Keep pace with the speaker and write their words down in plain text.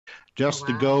just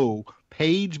to go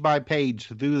page by page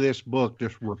through this book,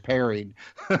 just repairing.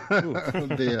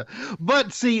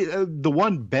 But see, the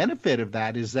one benefit of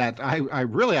that is that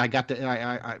I got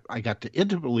to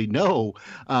intimately know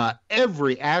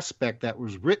every aspect that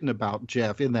was written about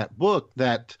Jeff in that book.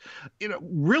 That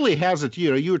really has it.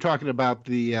 You were talking about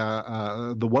the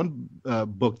one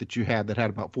book that you had that had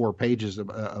about 4 pages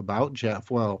about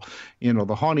Jeff. Well,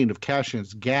 The Haunting of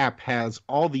Cashin's Gap has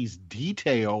all these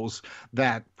details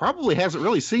that probably hasn't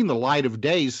really seen the light of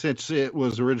day since it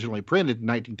was originally printed in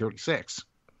 1936.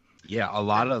 Yeah, a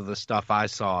lot of the stuff I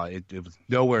saw, it was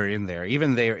nowhere in there.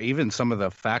 Even some of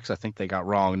the facts I think they got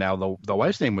wrong. Now, the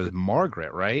wife's name was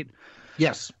Margaret, right?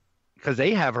 Yes. Because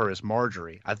they have her as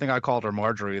Marjorie. I think I called her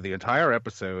Marjorie the entire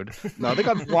episode. No, they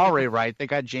got Poirot right. They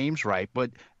got James right. But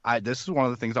this is one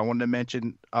of the things I wanted to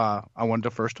mention. I wanted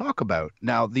to first talk about.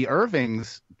 Now, the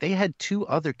Irvings, they had 2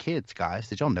 other kids, guys.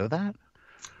 Did y'all know that?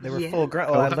 They were full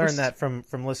grown. Well, I learned that from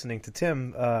listening to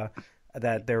Tim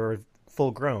that they were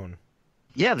full grown.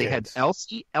 Yeah, they had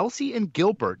Elsie and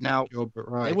Gilbert. Now,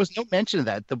 right. There was no mention of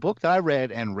that. The book that I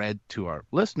read to our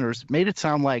listeners made it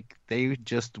sound like they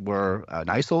just were a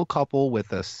nice old couple with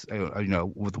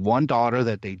with one daughter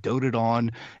that they doted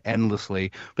on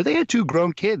endlessly. But they had 2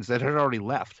 grown kids that had already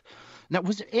left. Now,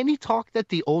 was there any talk that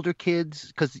the older kids,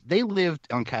 because they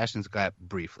lived on Cashin's Gap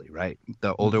briefly, right?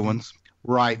 The older ones?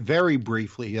 Right, very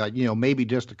briefly, maybe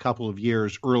just a couple of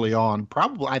years early on,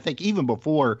 probably, I think even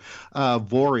before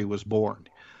Vori was born.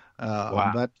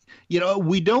 Wow. But,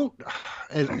 we don't,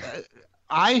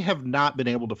 I have not been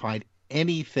able to find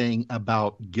anything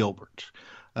about Gilbert,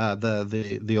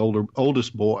 the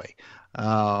oldest boy.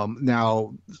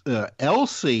 Now,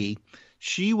 Elsie,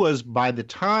 she was, by the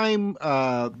time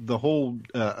the whole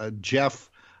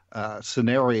Jeff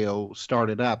scenario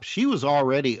started up, she was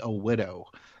already a widow.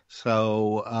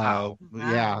 So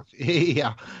yeah.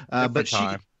 But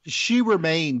she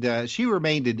remained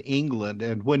in England,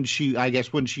 and when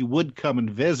she would come and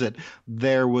visit,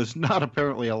 there was not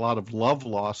apparently a lot of love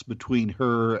lost between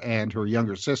her and her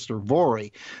younger sister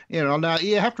Vori. Now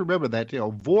you have to remember that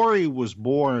Vori was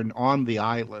born on the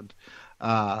island,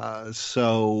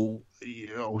 so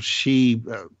she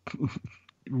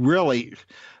really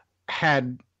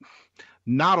had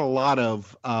not a lot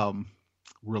of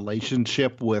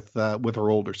relationship with her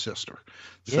older sister.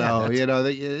 So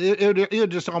it would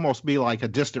just almost be like a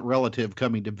distant relative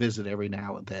coming to visit every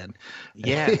now and then.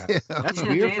 Yeah, that's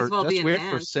weird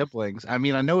for siblings. I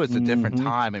mean, I know it's a different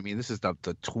time. I mean, this is the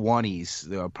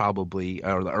 20s, probably,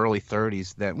 or the early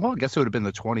 30s. I guess it would have been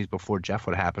the 20s before Jeff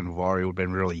would happen. Vori would have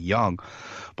been really young.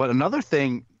 But another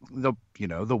thing, the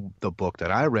book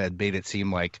that I read made it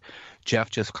seem like Jeff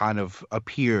just kind of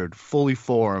appeared fully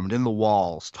formed in the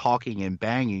walls, talking and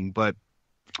banging. But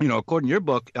according to your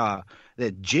book,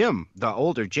 that Jim, the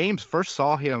older James, first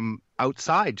saw him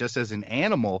outside just as an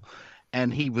animal,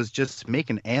 and he was just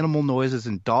making animal noises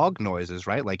and dog noises,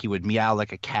 right? Like he would meow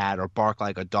like a cat or bark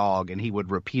like a dog, and he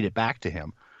would repeat it back to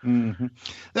him. Mm-hmm.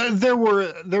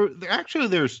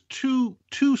 There's two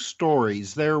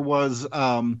stories. There was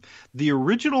the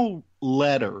original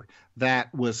letter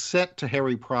that was sent to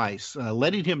Harry Price,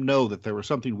 letting him know that there was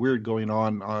something weird going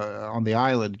on the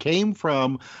island, came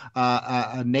from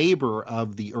a neighbor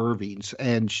of the Irvings.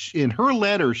 And in her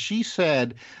letter, she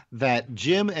said that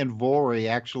Jim and Vori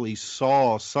actually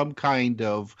saw some kind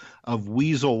of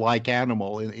weasel-like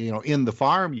animal, in the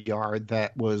farmyard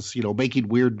that was, making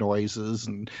weird noises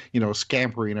and,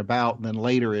 scampering about. And then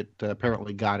later it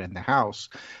apparently got in the house.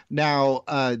 Now,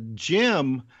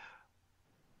 Jim,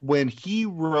 when he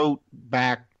wrote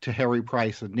back to Harry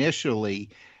Price initially,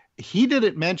 he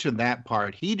didn't mention that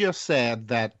part. He just said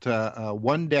that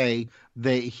one day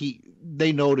they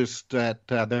noticed that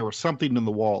there was something in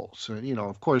the walls.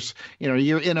 Of course,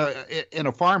 you're in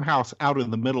a farmhouse out in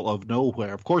the middle of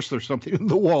nowhere. Of course, there's something in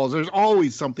the walls. There's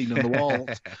always something in the walls.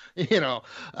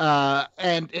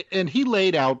 And he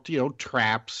laid out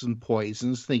traps and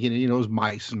poisons, thinking it was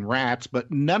mice and rats,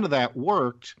 but none of that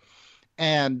worked.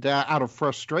 And out of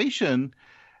frustration,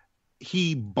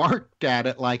 he barked at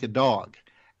it like a dog.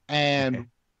 And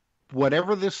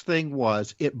whatever this thing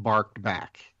was, it barked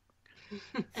back.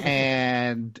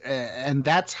 and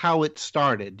that's how it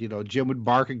started. Jim would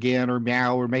bark again or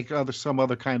meow or make some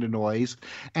other kind of noise.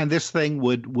 And this thing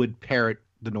would parrot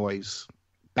the noise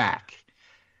back.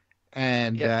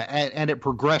 And it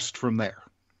progressed from there.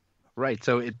 Right.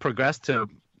 So it progressed to...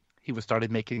 he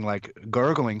started making like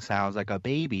gurgling sounds like a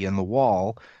baby in the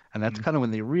wall. And that's kind of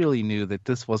when they really knew that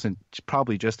this wasn't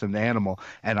probably just an animal.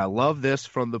 And I love this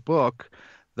from the book.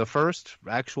 The first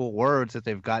actual words that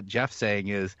they've got Jeff saying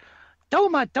is,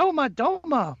 Doma, Doma,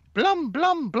 Doma, Blum,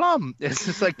 Blum, Blum. It's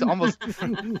just like almost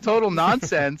total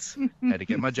nonsense. Had to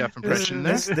get my Jeff impression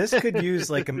there. This could use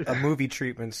like a movie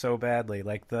treatment so badly.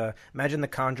 Like imagine The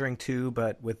Conjuring 2,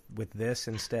 but with this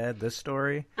instead, this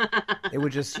story. It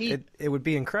would just it would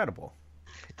be incredible.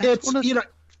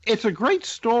 It's a great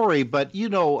story, but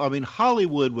I mean,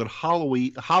 Hollywood would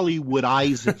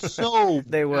Hollywoodize it so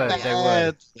they would.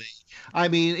 I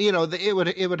mean,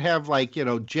 it would have like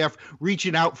Jeff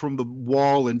reaching out from the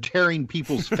wall and tearing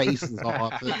people's faces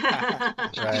off,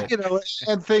 right.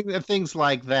 And things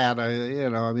like that.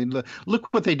 I mean,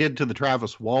 look what they did to the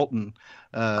Travis Walton.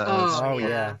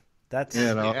 Yeah, that's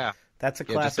a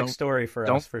classic story for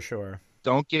us for sure.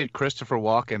 Don't get Christopher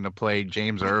Walken to play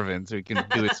James Irvin so he can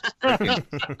do his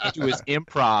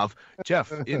improv.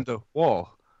 Jeff in the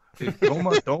wall.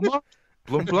 Doma,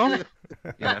 Blum Blum.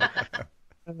 Yeah.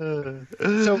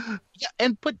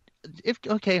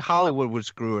 Hollywood would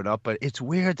screw it up, but it's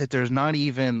weird that there's not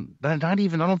even I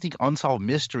don't think Unsolved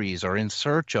Mysteries or In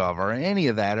Search Of or any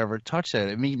of that ever touched it.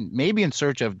 I mean, maybe In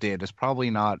Search Of did. It's probably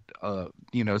not.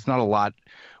 It's not a lot.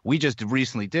 We just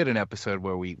recently did an episode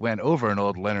where we went over an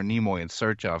old Leonard Nimoy In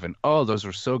Search Of, and those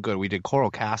were so good. We did Coral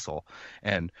Castle,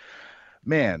 and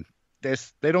man, they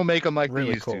don't make them like really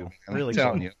they used cool. to. I'm really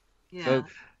telling cool. you. Yeah. So,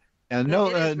 it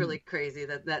is really crazy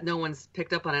that no one's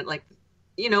picked up on it. Like,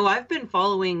 I've been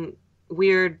following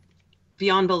weird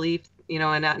Beyond Belief,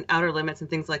 and Outer Limits and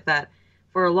things like that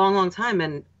for a long, long time,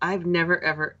 and I've never,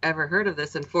 ever, ever heard of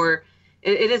this. And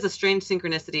it is a strange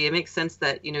synchronicity. It makes sense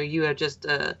that you have just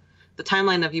the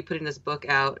timeline of you putting this book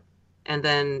out, and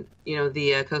then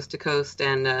the Coast to Coast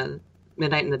and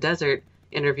Midnight in the Desert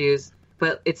interviews.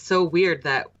 But it's so weird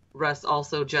that Russ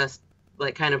also just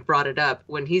like kind of brought it up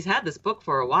when he's had this book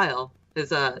for a while.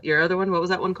 Is your other one? What was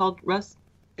that one called, Russ?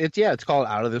 It's called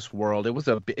Out of This World.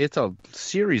 It's a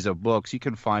series of books. You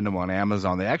can find them on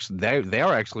Amazon. They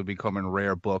are actually becoming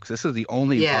rare books. This is the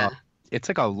only it's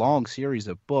like a long series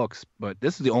of books, but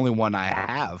this is the only one I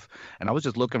have. And I was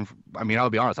just looking for, I'll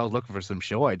be honest, I was looking for some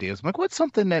show ideas. I'm like, what's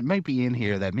something that might be in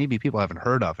here that maybe people haven't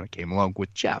heard of? And I came along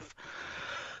with Jeff.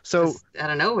 So just out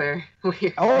of nowhere.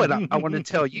 And I wanted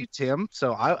to tell you, Tim.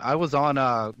 So I was on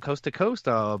Coast to Coast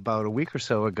about a week or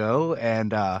so ago,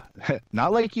 and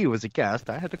not like you as a guest.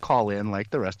 I had to call in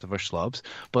like the rest of us schlubs,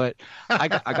 but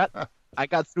I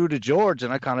got through to George,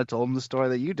 and I kind of told him the story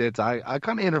that you did. So I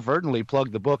kind of inadvertently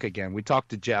plugged the book again. We talked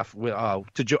to Jeff.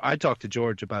 I talked to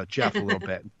George about Jeff a little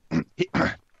bit.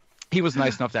 He was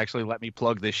nice enough to actually let me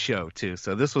plug this show too.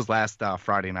 So this was last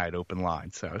Friday night open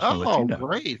line. So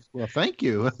great! Well, thank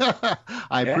you.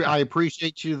 I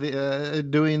appreciate you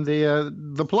doing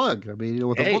the plug. I mean,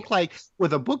 with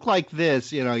a book like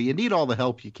this, you need all the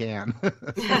help you can.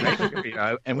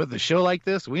 And with a show like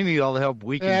this, we need all the help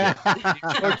we can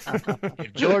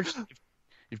get.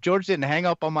 If George didn't hang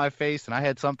up on my face and I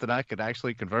had something I could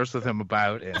actually converse with him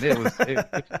about,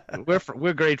 and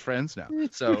we're great friends now.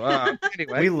 So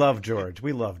anyway, we love George.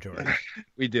 We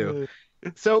do.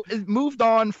 So it moved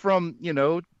on from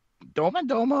Doma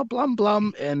Doma Blum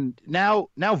Blum, and now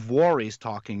Vori's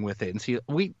talking with it. And see,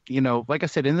 like I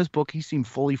said, in this book he seemed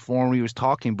fully formed when he was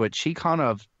talking, but she kind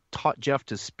of taught Jeff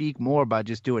to speak more by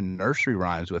just doing nursery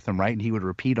rhymes with him, right? And he would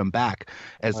repeat them back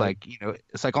as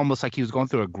it's like almost like he was going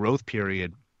through a growth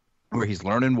period where he's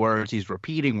learning words, he's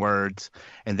repeating words,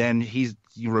 and then he's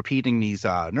repeating these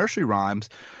nursery rhymes,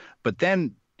 but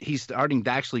then he's starting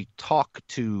to actually talk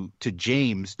to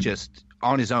James just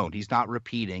on his own. He's not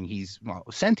repeating. He's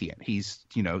sentient. He's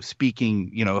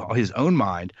speaking his own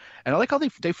mind. And I like how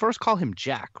they first call him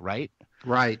Jack, right?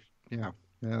 Right. Yeah.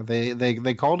 Yeah,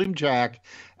 they called him Jack,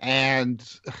 and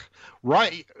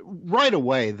right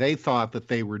away they thought that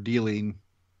they were dealing,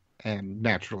 and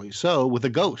naturally so, with a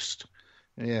ghost.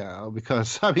 Yeah,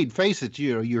 because face it,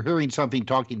 you're hearing something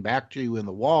talking back to you in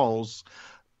the walls.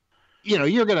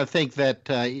 You're going to think that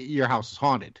your house is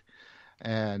haunted,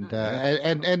 and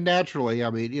naturally,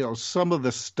 some of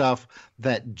the stuff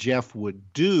that Jeff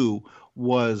would do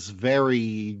was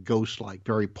very ghost-like,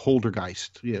 very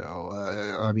poltergeist. He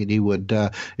would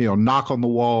knock on the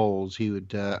walls. He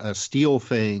would steal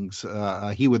things.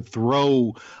 He would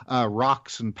throw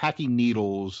rocks and packing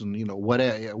needles and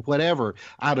whatever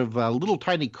out of little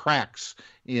tiny cracks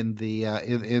in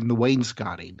the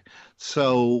wainscoting.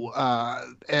 So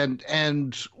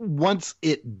and once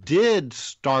it did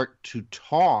start to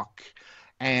talk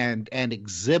and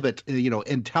exhibit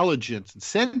intelligence and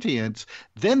sentience,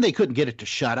 then they couldn't get it to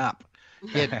shut up.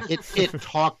 It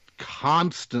talked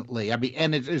constantly. I mean,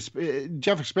 and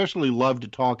Jeff especially loved to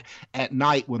talk at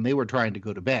night when they were trying to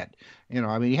go to bed.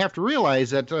 I mean, you have to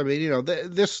realize that, I mean,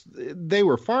 they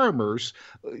were farmers,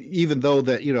 even though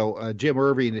that, Jim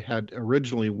Irving had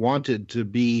originally wanted to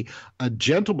be a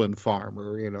gentleman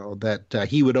farmer, that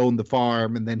he would own the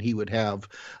farm and then he would have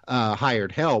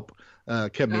hired help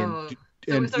come in.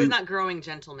 So he's not growing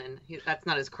gentleman. That's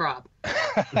not his crop.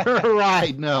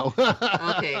 Right? No.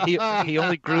 Okay. He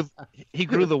only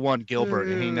grew the one Gilbert,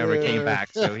 and he never came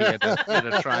back. So he had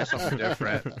to try something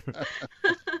different.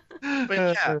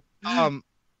 But yeah.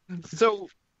 So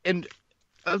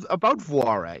about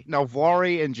Voiré. Now,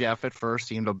 Voiré and Jeff at first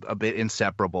seemed a bit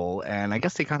inseparable, and I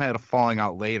guess they kind of had a falling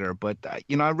out later. But I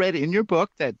read in your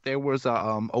book that there was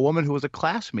a woman who was a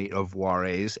classmate of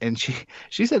Voiré's, and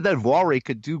she said that Voiré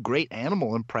could do great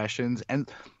animal impressions and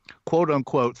quote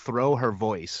unquote throw her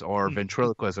voice or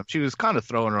ventriloquism. She was kind of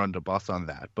throwing her under the bus on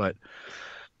that, but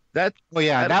that. Oh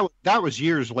yeah, that was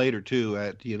years later too.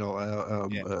 At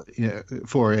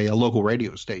for a local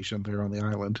radio station there on the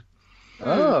island.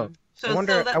 Oh. I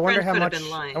wonder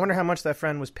how much that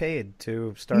friend was paid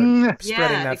to start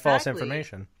spreading that false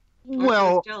information.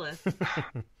 Well,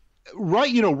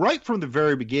 right from the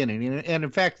very beginning, and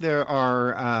in fact, there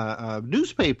are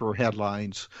newspaper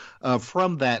headlines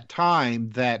from that time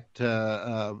that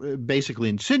basically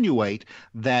insinuate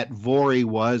that Voiré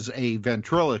was a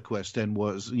ventriloquist and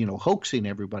was, hoaxing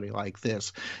everybody like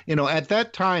this. At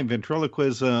that time,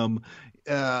 ventriloquism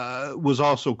was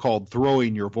also called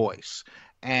throwing your voice.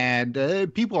 And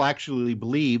people actually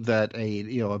believe that a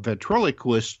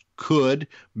ventriloquist could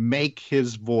make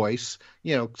his voice,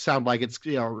 sound like it's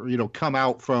come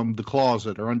out from the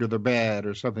closet or under the bed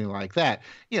or something like that.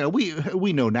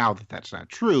 We know now that that's not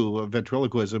true.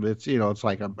 Ventriloquism, it's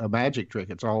like a magic trick.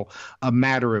 It's all a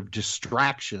matter of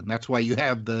distraction. That's why you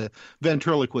have the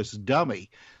ventriloquist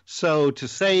dummy. So to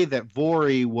say that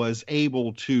Voiré was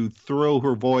able to throw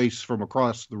her voice from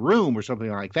across the room or something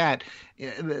like that,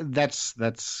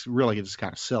 that's really just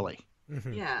kind of silly.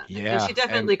 Mm-hmm. Yeah. And she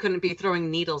definitely couldn't be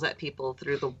throwing needles at people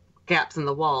through the gaps in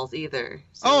the walls either.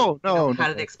 So, no. How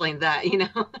did they explain that,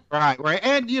 Right.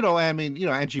 And,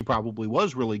 and she probably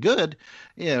was really good.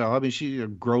 I mean, she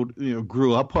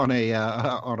grew up on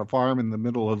a farm in the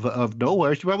middle of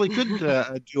nowhere. She probably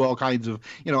could do all kinds of,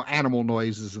 animal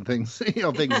noises and things,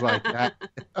 things like that.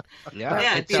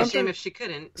 Yeah, it'd be a shame if she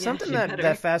couldn't. Something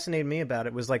that fascinated me about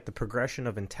it was like the progression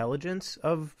of intelligence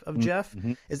of Jeff.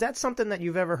 Mm-hmm. Is that something that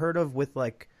you've ever heard of with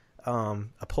like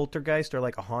a poltergeist or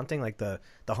like a haunting, like the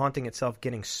haunting itself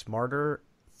getting smarter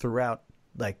throughout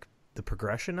like the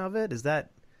progression of it? Yeah.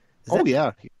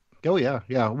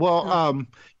 Well,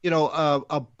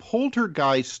 a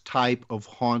poltergeist type of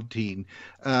haunting,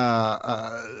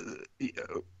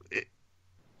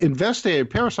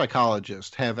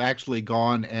 parapsychologists have actually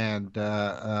gone and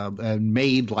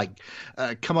made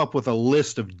come up with a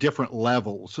list of different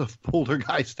levels of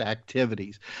poltergeist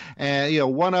activities,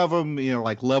 and one of them,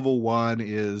 like level 1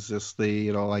 is just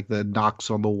the like the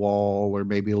knocks on the wall or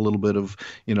maybe a little bit of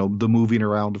the moving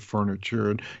around of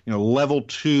furniture, and level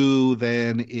 2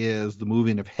 then is the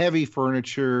moving of heavy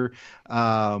furniture,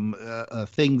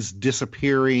 things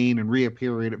disappearing and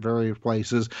reappearing at various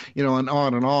places, and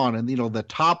on and on, and the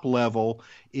top level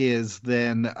is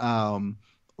then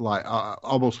like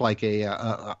almost like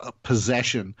a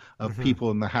possession of mm-hmm.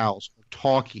 people in the house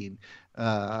talking.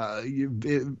 A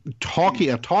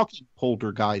talking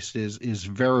poltergeist is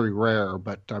very rare,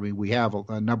 but I mean we have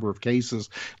a number of cases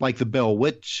like the Bell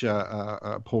Witch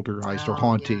poltergeist or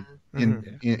haunting. Yeah.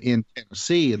 In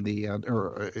Tennessee in the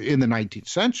 19th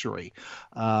century,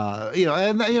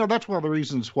 and that's one of the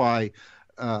reasons why.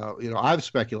 I've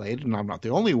speculated, and I'm not the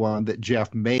only one, that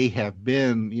Jeff may have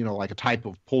been, like a type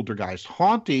of poltergeist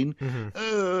haunting,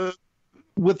 mm-hmm.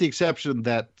 With the exception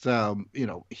that,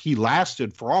 he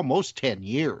lasted for almost 10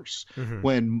 years, mm-hmm.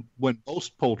 when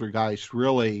most poltergeists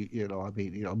really,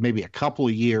 maybe a couple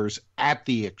of years at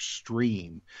the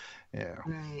extreme. Yeah.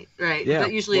 Right. Yeah.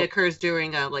 That usually occurs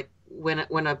during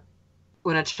when a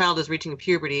child is reaching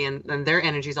puberty and their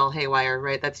energy's all haywire,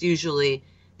 right? That's usually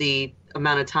the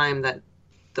amount of time that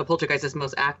the poltergeist is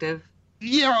most active.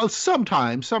 Yeah,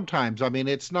 sometimes. I mean,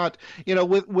 it's not,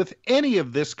 with any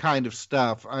of this kind of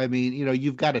stuff, I mean,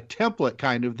 you've got a template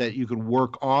kind of that you can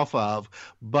work off of,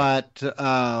 but, there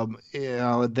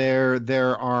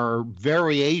are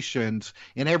variations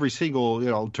in every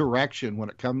single, direction when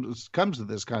it comes to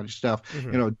this kind of stuff.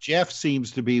 Mm-hmm. Jeff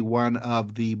seems to be one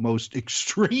of the most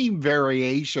extreme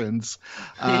variations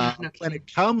when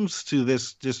it comes to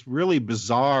this just really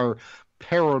bizarre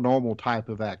paranormal type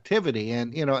of activity,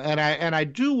 and I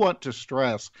do want to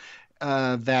stress,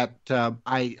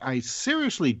 I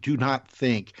seriously do not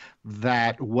think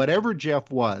that whatever Jeff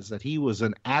was, that he was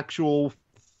an actual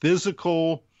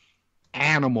physical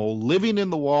animal living in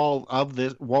the walls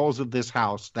of this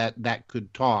house that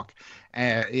could talk,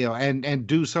 and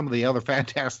do some of the other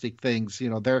fantastic things.